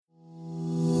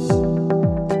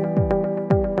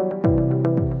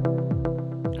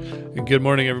Good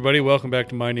morning, everybody. Welcome back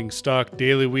to Mining Stock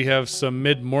Daily. We have some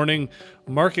mid-morning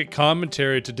market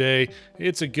commentary today.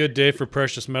 It's a good day for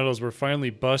precious metals. We're finally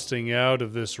busting out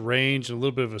of this range, a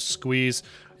little bit of a squeeze.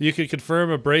 You can confirm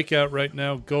a breakout right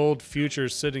now. Gold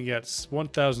futures sitting at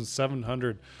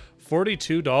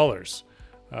 $1,742.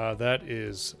 That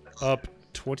is up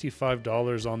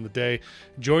 $25 on the day.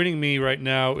 Joining me right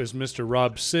now is Mr.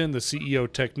 Rob Sin, the CEO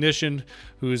technician,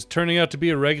 who is turning out to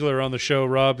be a regular on the show.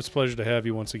 Rob, it's a pleasure to have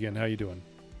you once again. How you doing?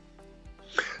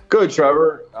 Good,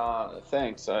 Trevor.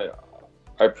 Thanks. I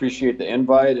appreciate the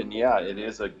invite, and yeah, it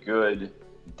is a good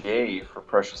day for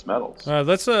precious metals.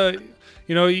 Let's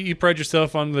you pride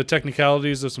yourself on the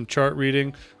technicalities of some chart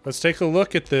reading. Let's take a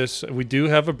look at this. We do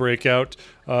have a breakout.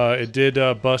 It did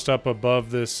bust up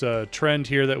above this trend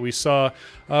here that we saw,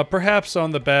 perhaps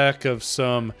on the back of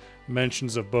some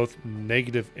mentions of both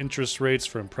negative interest rates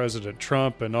from President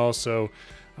Trump and also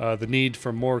the need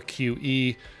for more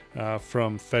QE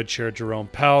from Fed Chair Jerome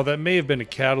Powell. That may have been a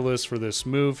catalyst for this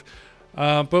move.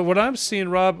 But what I'm seeing,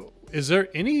 Rob, is there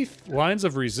any lines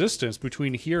of resistance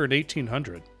between here and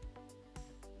 1800?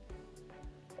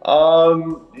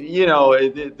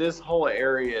 This whole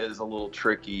area is a little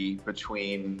tricky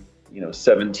between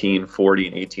 1740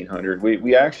 and 1800.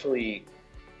 We actually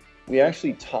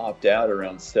topped out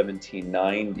around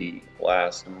 1790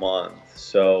 last month.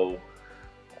 So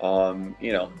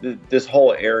this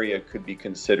whole area could be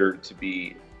considered to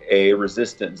be a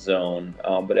resistance zone,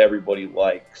 but everybody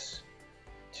likes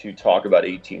to talk about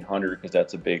 1800 because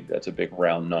that's a big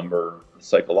round number,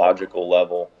 psychological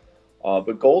level.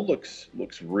 But gold looks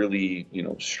really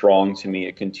strong to me.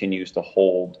 It continues to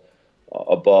hold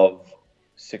above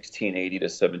 1680 to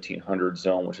 1700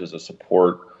 zone, which is a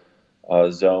support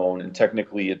zone, and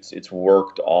technically it's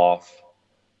worked off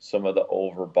some of the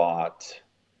overbought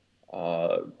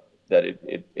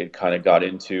that it kind of got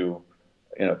into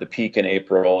the peak in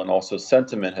April, and also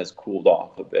sentiment has cooled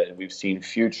off a bit. And we've seen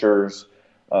futures,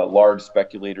 large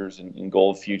speculators in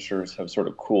gold futures have sort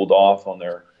of cooled off on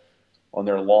their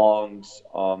longs.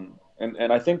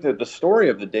 And I think that the story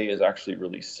of the day is actually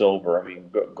really silver. I mean,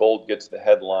 gold gets the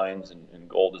headlines and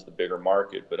gold is the bigger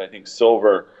market, but I think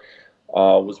silver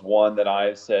was one that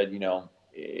I said,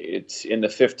 it's in the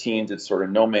 15s, it's sort of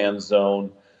no man's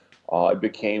zone. I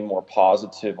became more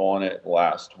positive on it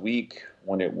last week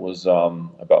when it was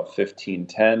about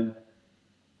 1510.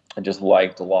 I just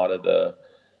liked a lot of the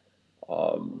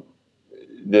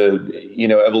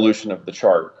evolution of the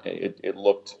chart. It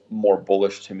looked more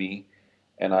bullish to me,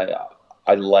 and I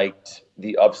liked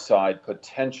the upside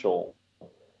potential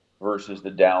versus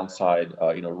the downside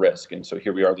risk. And so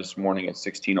here we are this morning at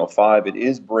 1605. It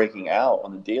is breaking out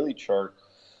on the daily chart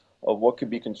of what could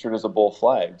be considered as a bull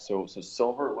flag. So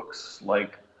silver looks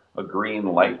like a green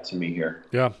light to me here.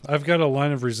 Yeah, I've got a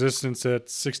line of resistance at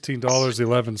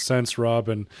 $16.11, Rob,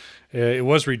 and it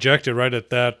was rejected right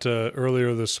at that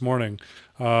earlier this morning.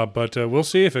 But we'll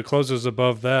see if it closes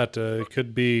above that. It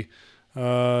could be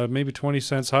maybe 20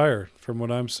 cents higher from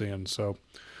what I'm seeing. So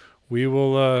we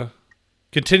will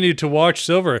continue to watch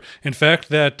silver. In fact,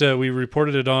 that we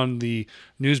reported it on the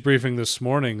news briefing this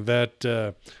morning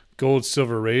that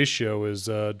gold-silver ratio is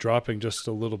dropping just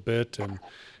a little bit,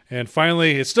 and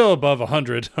finally, it's still above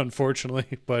 100,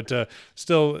 unfortunately, but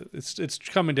still, it's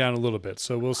coming down a little bit.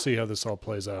 So we'll see how this all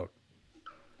plays out.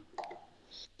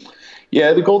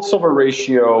 Yeah, the gold-silver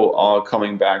ratio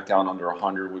coming back down under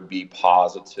 100 would be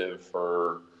positive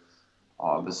for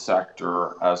the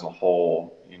sector as a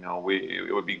whole.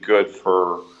 It would be good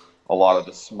for a lot of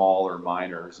the smaller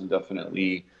miners, and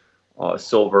definitely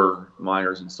silver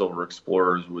miners and silver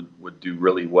explorers would do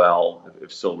really well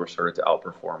if silver started to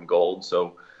outperform gold.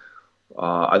 So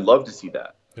I'd love to see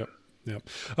that. Yep.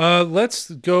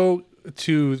 Let's go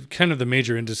to kind of the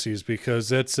major indices because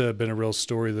that's been a real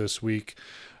story this week.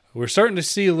 We're starting to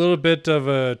see a little bit of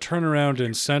a turnaround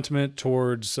in sentiment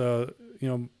towards,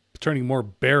 turning more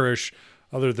bearish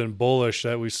other than bullish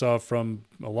that we saw from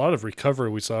a lot of recovery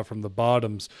we saw from the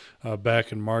bottoms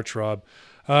back in March, Rob.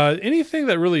 Anything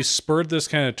that really spurred this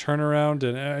kind of turnaround?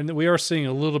 And we are seeing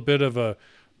a little bit of a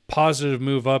positive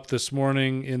move up this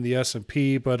morning in the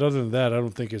S&P, but other than that, I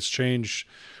don't think it's changed,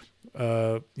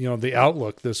 the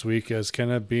outlook this week as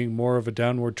kind of being more of a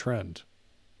downward trend.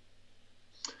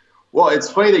 Well,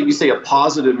 it's funny that you say a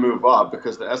positive move up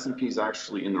because the S&P is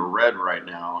actually in the red right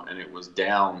now, and it was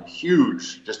down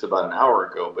huge just about an hour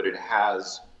ago, but it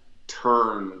has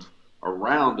turned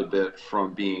around a bit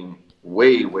from being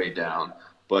way, way down,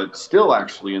 but still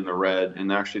actually in the red. And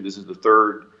actually, this is the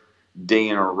third day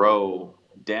in a row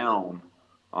down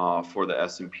for the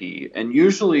S&P. And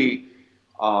usually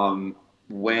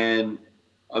when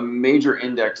a major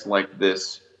index like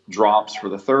this drops for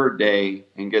the third day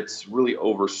and gets really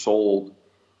oversold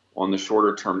on the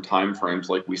shorter term time frames,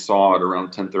 like we saw at around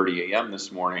 10:30 a.m.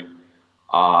 this morning,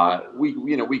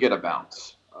 we get a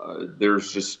bounce.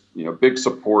 There's just big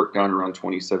support down around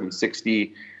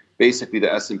 2760. Basically,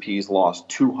 the S&P's lost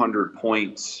 200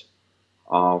 points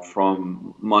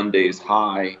from Monday's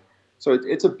high. So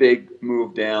it's a big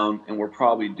move down, and we're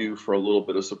probably due for a little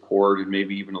bit of support and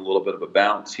maybe even a little bit of a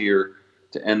bounce here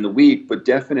to end the week, but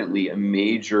definitely a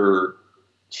major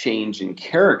change in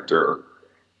character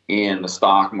in the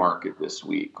stock market this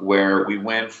week, where we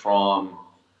went from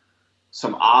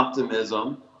some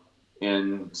optimism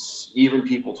and even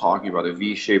people talking about a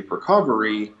V-shaped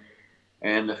recovery,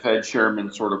 and the Fed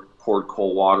chairman sort of poured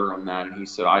cold water on that, and he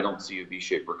said, I don't see a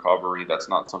V-shaped recovery. That's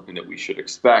not something that we should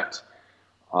expect.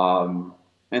 And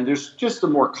there's just a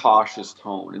more cautious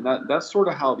tone, and that's sort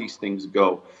of how these things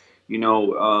go.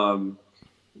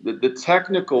 The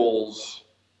technicals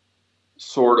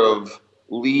sort of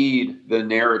lead the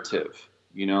narrative,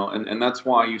 and that's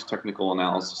why I use technical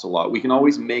analysis a lot. We can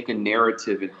always make a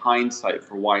narrative in hindsight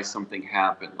for why something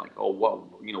happened, like, oh, well,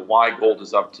 why gold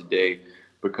is up today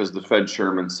because the Fed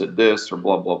chairman said this or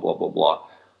blah, blah, blah, blah, blah.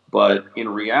 But in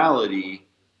reality,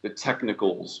 the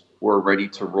technicals were ready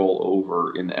to roll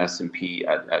over in the S&P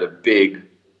at a big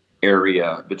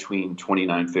area between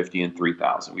 2950 and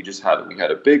 3000. We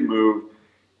had a big move.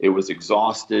 It was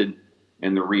exhausted,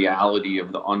 and the reality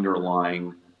of the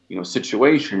underlying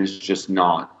situation is just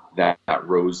not that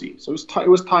rosy. So it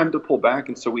was time to pull back,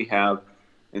 and so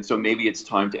maybe it's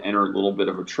time to enter a little bit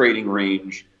of a trading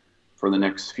range for the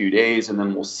next few days, and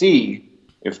then we'll see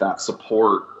if that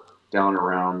support down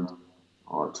around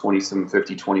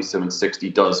 2750, 2760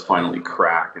 does finally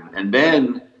crack, and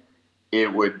then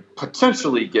it would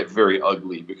potentially get very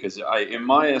ugly, because in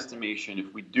my estimation,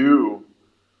 if we do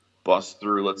bust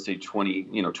through, let's say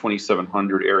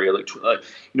 2700 area,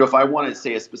 if I want to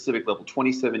say a specific level,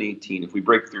 2718, if we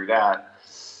break through that,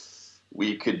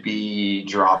 we could be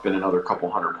dropping another couple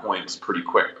hundred points pretty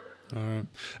quick. All right.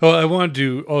 Well, I wanted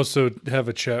to also have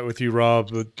a chat with you, Rob,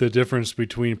 the difference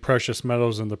between precious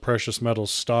metals and the precious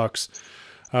metals stocks.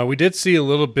 We did see a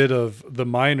little bit of the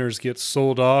miners get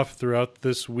sold off throughout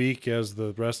this week as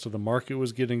the rest of the market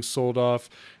was getting sold off.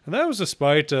 And that was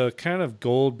despite kind of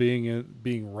gold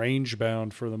being range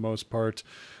bound for the most part.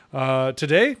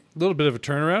 Today, a little bit of a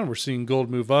turnaround. We're seeing gold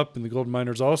move up, and the gold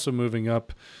miners also moving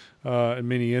up in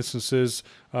many instances,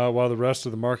 while the rest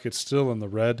of the market's still in the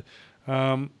red.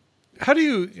 How do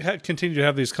you continue to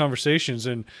have these conversations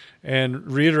and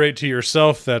reiterate to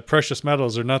yourself that precious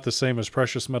metals are not the same as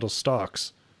precious metal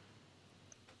stocks?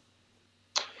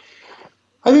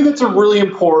 I think that's a really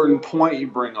important point you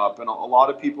bring up. And a lot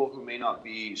of people who may not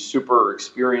be super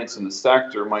experienced in the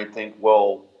sector might think,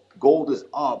 well, gold is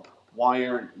up. Why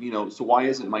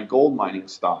isn't my gold mining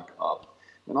stock up?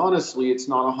 And honestly, it's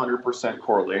not 100%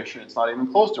 correlation. It's not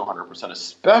even close to 100%,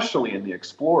 especially in the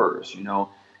explorers.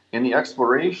 In the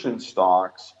exploration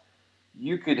stocks,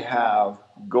 you could have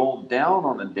gold down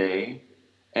on the day,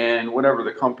 and whatever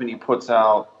the company puts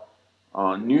out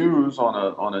news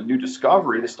on a new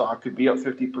discovery, the stock could be up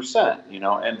 50%,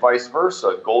 and vice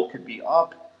versa. Gold could be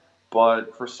up,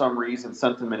 but for some reason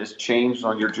sentiment has changed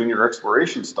on your junior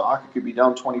exploration stock. It could be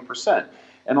down 20%.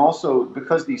 And also,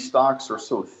 because these stocks are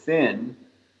so thin,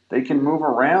 they can move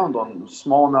around on a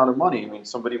small amount of money. I mean,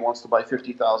 somebody wants to buy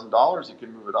 $50,000, it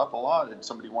can move it up a lot, and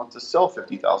somebody wants to sell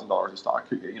 $50,000 of stock,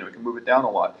 it can move it down a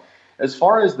lot. As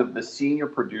far as the senior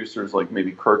producers like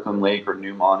maybe Kirkland Lake or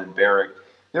Newmont and Barrick,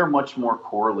 they're much more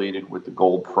correlated with the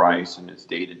gold price and its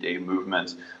day-to-day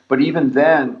movements. But even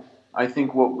then, I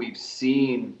think what we've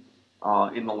seen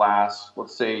in the last,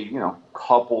 let's say,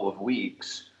 couple of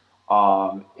weeks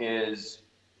is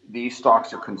these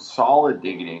stocks are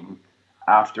consolidating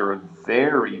after a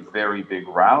very, very big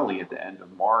rally at the end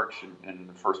of March and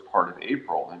the first part of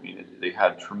April. I mean, they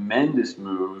had tremendous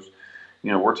moves.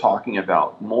 We're talking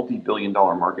about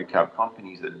multi-billion-dollar market cap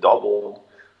companies that doubled,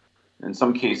 in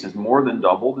some cases more than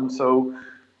doubled, and so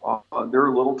they're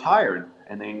a little tired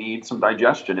and they need some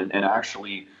digestion. And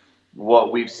actually,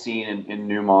 what we've seen in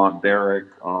Newmont, Barrick,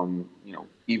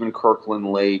 even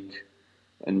Kirkland Lake,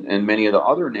 and many of the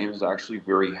other names is actually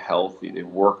very healthy. They've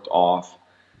worked off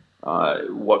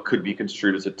what could be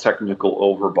construed as a technical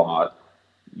overbought,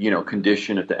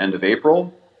 condition at the end of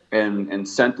April, and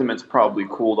sentiment's probably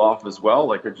cooled off as well.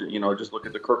 Like, just look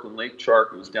at the Kirkland Lake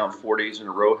chart. It was down 4 days in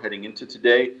a row heading into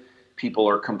today. People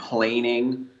are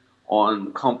complaining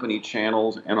on company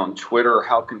channels and on Twitter,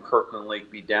 how can Kirkland Lake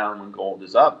be down when gold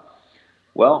is up?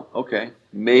 Well, okay,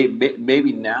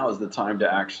 maybe now is the time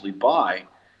to actually buy.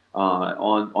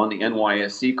 On the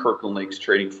NYSE, Kirkland Lake's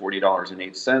trading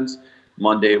 $40.08.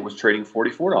 Monday it was trading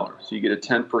 $44. So you get a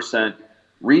 10%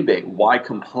 rebate. Why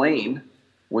complain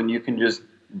when you can just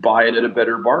buy it at a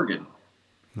better bargain?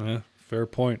 Yeah, fair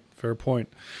point. Fair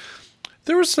point.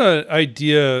 There was an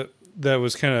idea that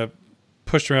was kind of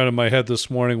pushed around in my head this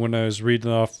morning when I was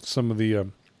reading off some of the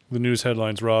news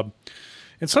headlines, Rob.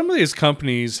 And some of these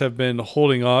companies have been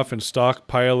holding off and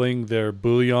stockpiling their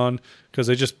bullion because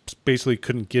they just basically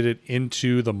couldn't get it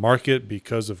into the market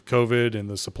because of COVID and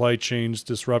the supply chain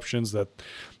disruptions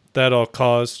that all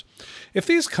caused. If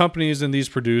these companies and these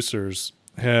producers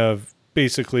have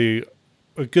basically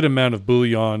a good amount of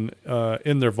bullion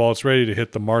in their vaults ready to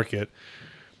hit the market,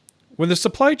 when the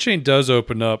supply chain does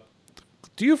open up,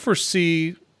 do you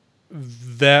foresee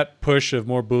that push of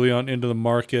more bullion into the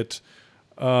market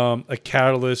a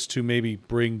catalyst to maybe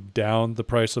bring down the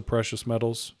price of precious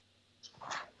metals?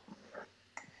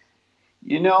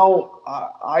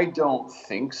 I don't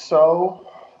think so.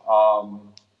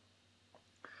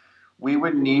 We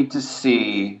would need to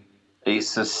see a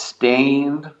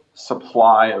sustained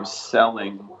supply of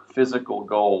selling physical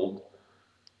gold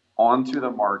onto the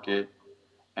market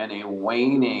and a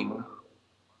waning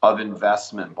of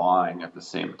investment buying at the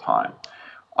same time.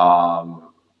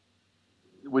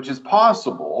 Which is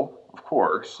possible, of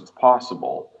course, it's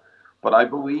possible, but I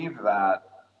believe that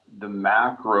the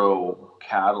macro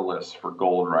catalysts for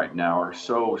gold right now are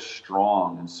so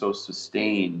strong and so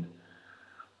sustained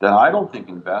that I don't think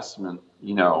investment,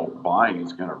 buying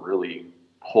is going to really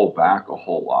pull back a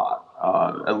whole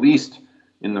lot, at least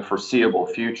in the foreseeable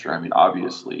future. I mean,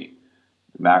 obviously,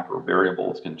 macro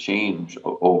variables can change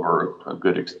over a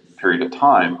good period of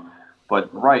time,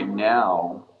 but right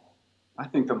now, I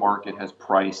think the market has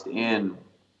priced in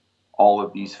all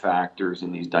of these factors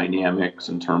and these dynamics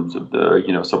in terms of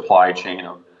the supply chain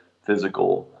of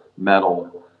physical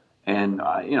metal. And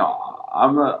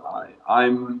I'm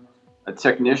a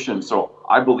technician, so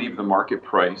I believe the market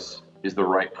price is the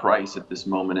right price at this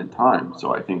moment in time.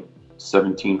 So I think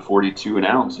 $1,742 an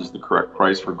ounce is the correct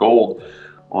price for gold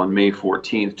on May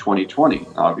 14th, 2020.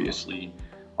 Obviously,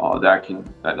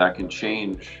 that can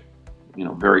change,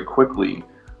 very quickly.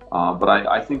 But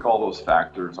I think all those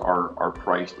factors are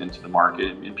priced into the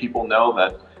market, and people know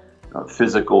that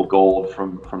physical gold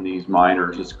from these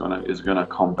miners is gonna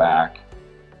come back,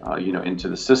 into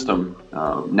the system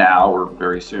now or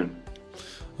very soon.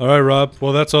 All right, Rob.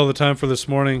 Well, that's all the time for this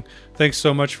morning. Thanks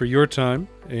so much for your time,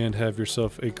 and have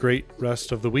yourself a great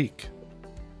rest of the week.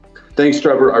 Thanks,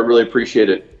 Trevor. I really appreciate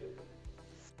it.